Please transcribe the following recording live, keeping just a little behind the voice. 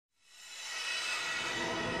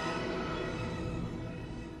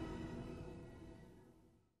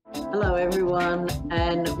Hello, everyone,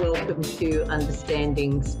 and welcome to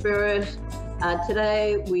Understanding Spirit.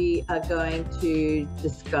 Today, we are going to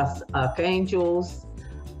discuss archangels,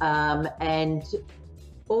 and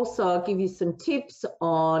also I'll give you some tips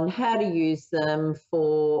on how to use them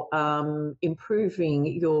for improving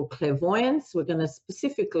your clairvoyance. We're going to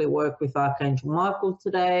specifically work with Archangel Michael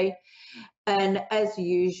today. And as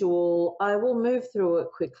usual, I will move through it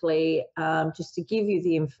quickly just to give you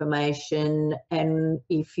the information. And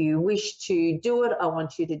if you wish to do it, I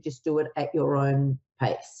want you to just do it at your own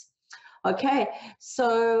pace. Okay,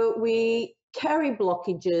 so we carry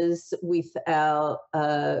blockages with our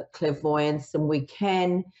clairvoyance, and we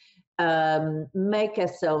can make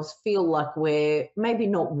ourselves feel like we're maybe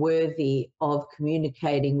not worthy of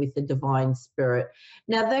communicating with the divine spirit.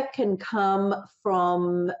 Now, that can come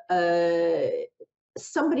from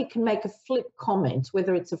somebody can make a flip comment,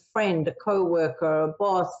 whether it's a friend, a co-worker, a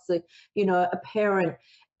boss, a parent,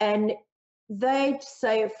 and they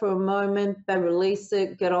say it for a moment, they release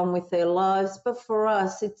it, get on with their lives. But for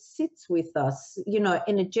us, it sits with us,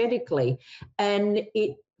 energetically, and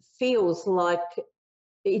it feels like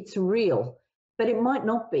it's real, but it might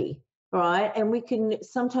not be, right? And we can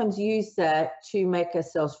sometimes use that to make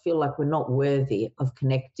ourselves feel like we're not worthy of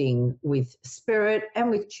connecting with spirit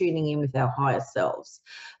and with tuning in with our higher selves.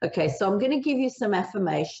 Okay, so I'm going to give you some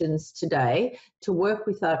affirmations today to work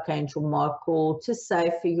with Archangel Michael, to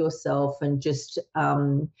say for yourself, and just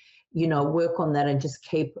work on that and just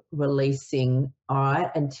keep releasing, all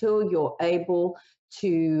right, until you're able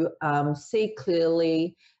to see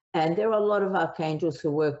clearly. And there are a lot of archangels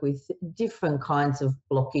who work with different kinds of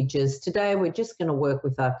blockages. Today, we're just going to work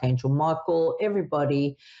with Archangel Michael.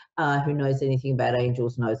 Everybody who knows anything about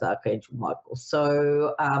angels knows Archangel Michael.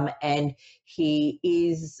 So, and he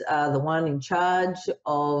is the one in charge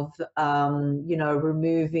of,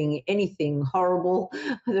 removing anything horrible,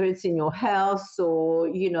 whether it's in your house or,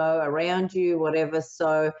 around you, whatever.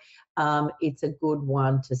 So it's a good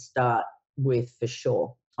one to start with for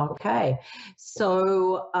sure. Okay,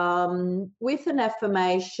 so with an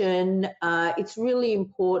affirmation, it's really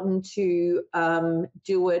important to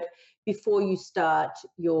do it before you start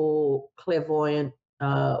your clairvoyant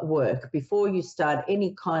work, before you start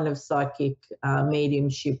any kind of psychic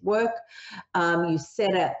mediumship work. You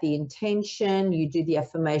set out the intention, you do the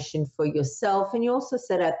affirmation for yourself, and you also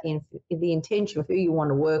set out the intention of who you want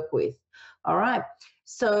to work with. All right,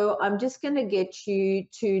 so I'm just going to get you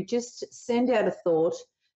to just send out a thought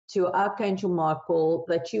to Archangel Michael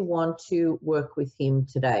that you want to work with him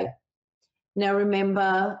today. Now,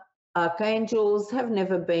 remember, archangels have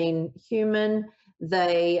never been human.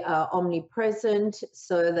 They are omnipresent,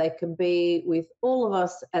 so they can be with all of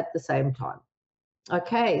us at the same time.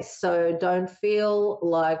 Okay, so don't feel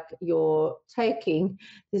like you're taking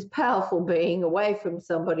this powerful being away from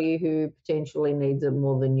somebody who potentially needs it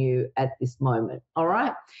more than you at this moment. All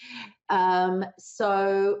right.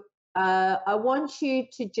 I want you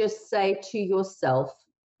to just say to yourself,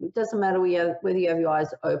 it doesn't matter whether you have your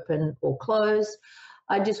eyes open or closed,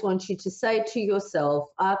 I just want you to say to yourself,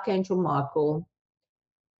 Archangel Michael,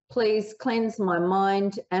 please cleanse my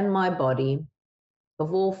mind and my body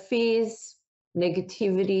of all fears,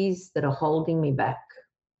 negativities that are holding me back.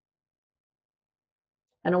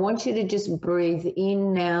 And I want you to just breathe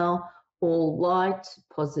in now all light,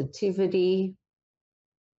 positivity,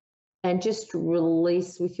 and just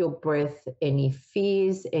release with your breath any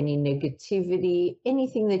fears, any negativity,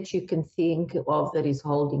 anything that you can think of that is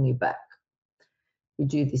holding you back. You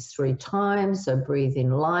do this 3 times, so breathe in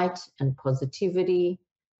light and positivity,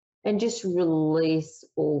 and just release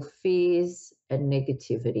all fears and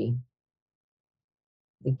negativity.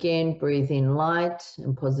 Again, breathe in light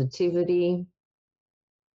and positivity,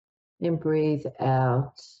 and breathe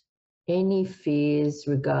out any fears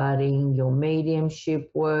regarding your mediumship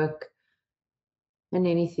work, and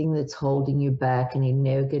anything that's holding you back, any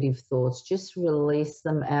negative thoughts, just release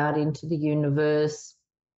them out into the universe.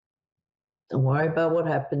 Don't worry about what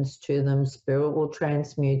happens to them. Spirit will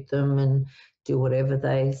transmute them and do whatever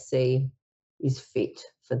they see is fit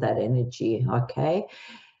for that energy, okay?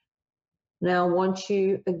 Now, I want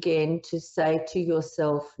you again to say to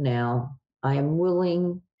yourself now, I am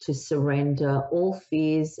willing to surrender all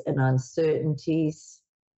fears and uncertainties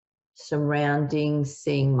surrounding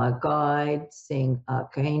seeing my guide, seeing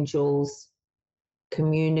archangels,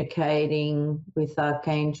 communicating with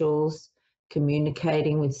archangels,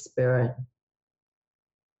 communicating with spirit.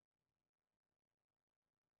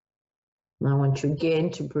 And I want you again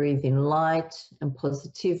to breathe in light and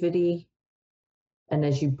positivity. And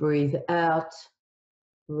as you breathe out,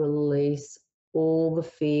 release all the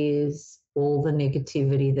fears, all the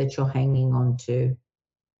negativity that you're hanging on to.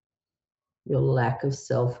 your lack of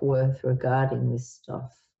self-worth regarding this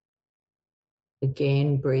stuff.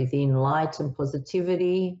 Again, breathe in light and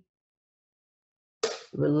positivity,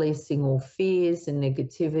 releasing all fears and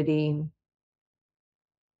negativity,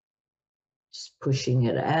 just pushing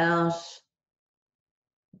it out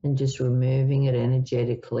and just removing it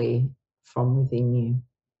energetically from within you.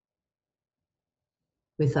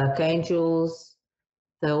 With archangels,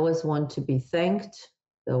 they always want to be thanked,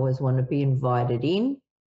 they always want to be invited in,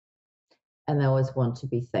 and they always want to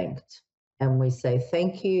be thanked. And we say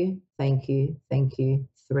thank you, thank you, thank you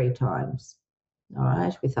 3 times. All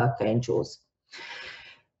right, with archangels.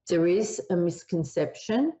 There is a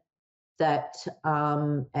misconception that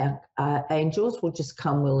our angels will just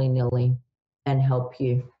come willy-nilly and help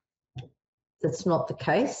you. That's not the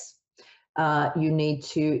case. You need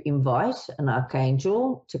to invite an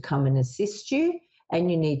archangel to come and assist you, and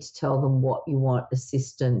you need to tell them what you want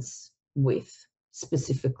assistance with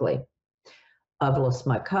specifically. I've lost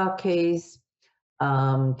my car keys.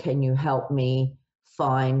 Can you help me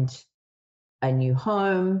find a new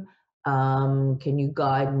home? Can you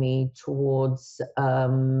guide me towards,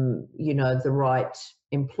 the right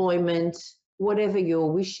employment? Whatever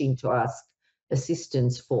you're wishing to ask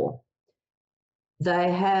assistance for.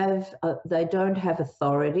 They don't have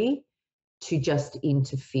authority to just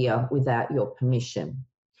interfere without your permission.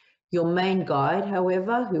 Your main guide,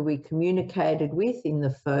 however, who we communicated with in the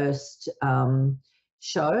first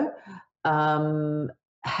show, can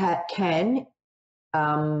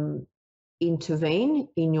intervene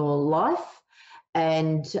in your life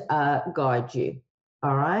and guide you,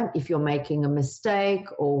 all right? If you're making a mistake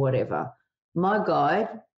or whatever. My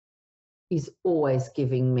guide is always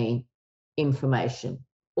giving me information,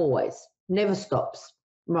 always, never stops,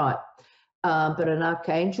 right? But an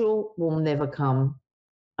archangel will never come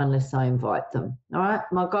unless I invite them, all right?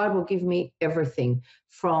 My guide will give me everything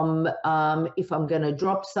from if I'm going to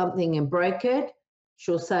drop something and break it,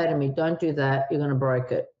 she'll say to me, don't do that, you're going to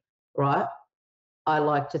break it, right? I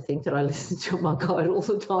like to think that I listen to my guide all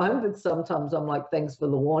the time, but sometimes I'm like, thanks for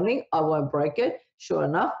the warning, I won't break it. Sure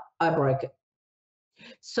enough, I break it.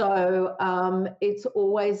 So it's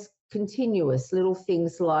always continuous, little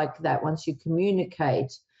things like that. Once you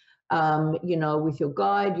communicate, with your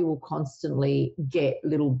guide, you will constantly get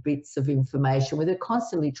little bits of information where they're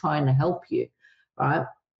constantly trying to help you, right?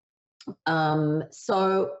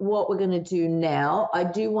 So what we're going to do now, I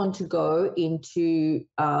do want to go into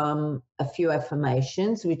a few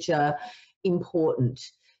affirmations which are important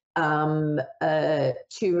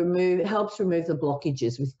helps remove the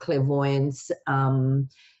blockages with clairvoyance,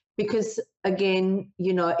 because again,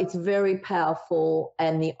 it's very powerful,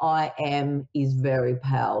 and the I am is very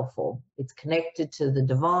powerful. It's connected to the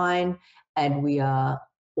divine, and we are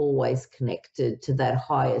always connected to that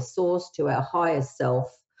higher source, to our higher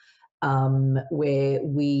self, where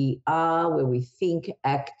we are, where we think,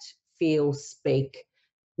 act, feel, speak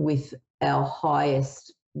with our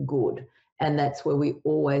highest good. And that's where we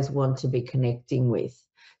always want to be connecting with.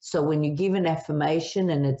 So when you give an affirmation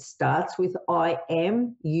and it starts with I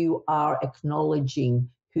am, you are acknowledging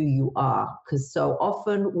who you are. Because so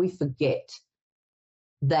often we forget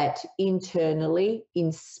that internally,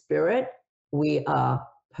 in spirit, we are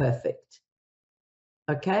perfect.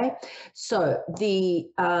 Okay, so the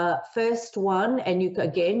first one, and you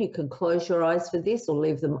can close your eyes for this or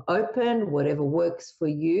leave them open. Whatever works for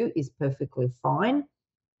you is perfectly fine.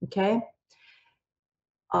 Okay,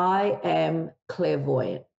 I am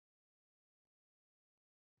clairvoyant.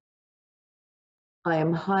 I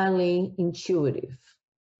am highly intuitive.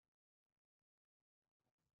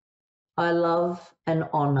 I love and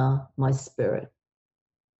honor my spirit.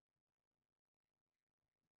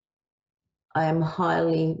 I am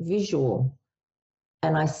highly visual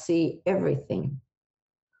and I see everything.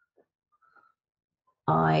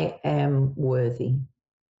 I am worthy.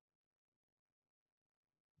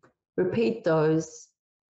 Repeat those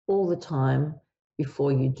all the time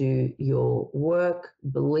before you do your work.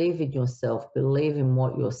 Believe in yourself, believe in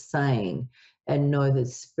what you're saying, and know that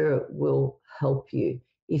spirit will help you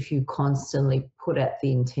if you constantly put out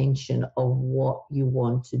the intention of what you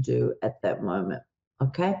want to do at that moment.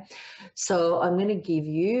 Okay, so I'm going to give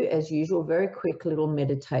you, as usual, a very quick little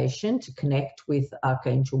meditation to connect with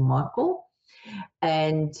Archangel Michael,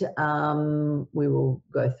 and we will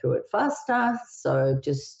go through it faster, so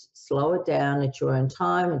just slow it down at your own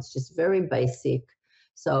time. It's just very basic.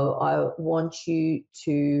 So I want you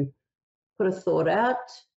to put a thought out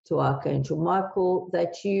to Archangel Michael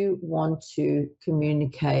that you want to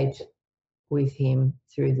communicate with him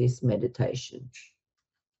through this meditation.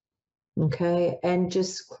 Okay, and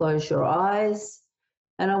just close your eyes,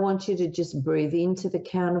 and I want you to just breathe into the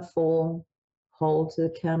count of 4 hold to the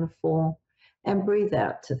count of 4, and breathe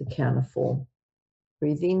out to the count of 4.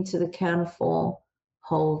 Breathe into the count of 4,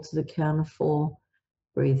 hold to the count of 4,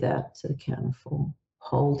 breathe out to the count of 4.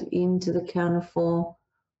 Hold into the count of 4,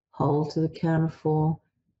 hold to the count of 4,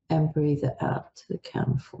 and breathe out to the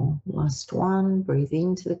count of 4. Last one, breathe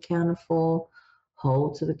into the count of 4,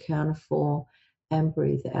 hold to the count of 4, and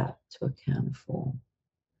breathe out to a count of 4.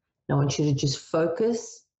 Now I want you to just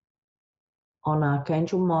focus on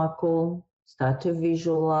Archangel Michael, start to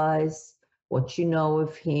visualize what you know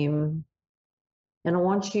of him, and I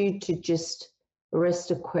want you to just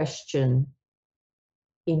rest a question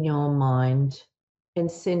in your mind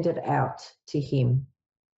and send it out to him.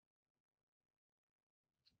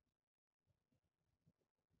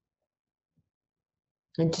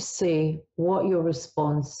 And just see what your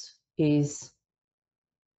response is.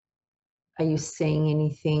 Are you seeing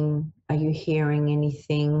anything? Are you hearing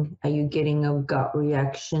anything? Are you getting a gut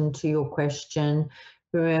reaction to your question?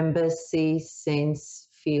 Remember, see, sense,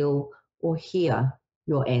 feel, or hear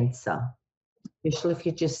your answer. Especially if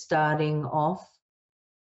you're just starting off,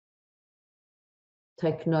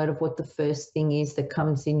 take note of what the first thing is that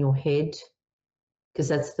comes in your head, because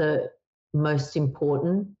that's the most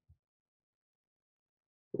important.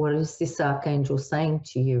 What is this archangel saying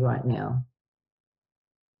to you right now?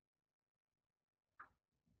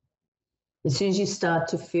 As soon as you start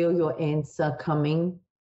to feel your answer coming,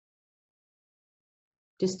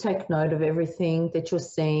 just take note of everything that you're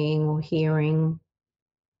seeing or hearing.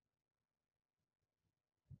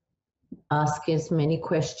 Ask as many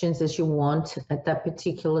questions as you want at that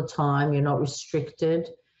particular time. You're not restricted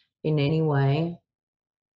in any way.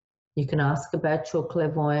 You can ask about your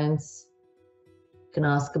clairvoyance. You can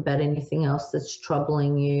ask about anything else that's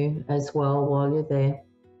troubling you as well while you're there.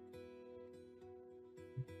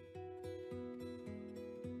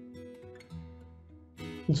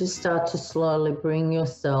 You just start to slowly bring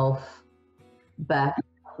yourself back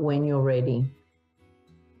when you're ready.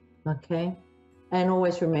 Okay? And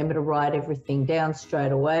always remember to write everything down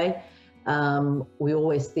straight away. We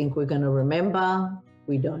always think we're going to remember.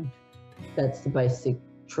 We don't. That's the basic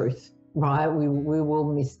truth, right? We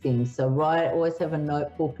will miss things. So always have a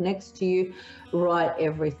notebook next to you. Write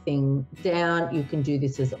everything down. You can do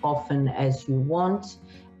this as often as you want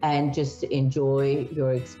and just enjoy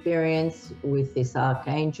your experience with this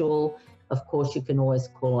archangel. Of course, you can always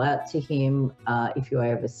call out to him if you're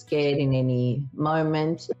ever scared in any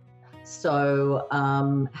moment. So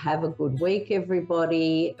have a good week,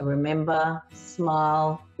 everybody. Remember,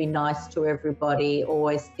 smile, be nice to everybody.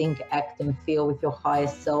 Always think, act, and feel with your higher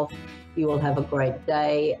self. You will have a great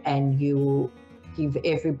day, and you will give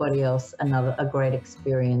everybody else a great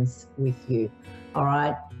experience with you. All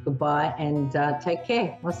right, goodbye, and take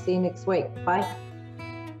care. I'll see you next week. Bye.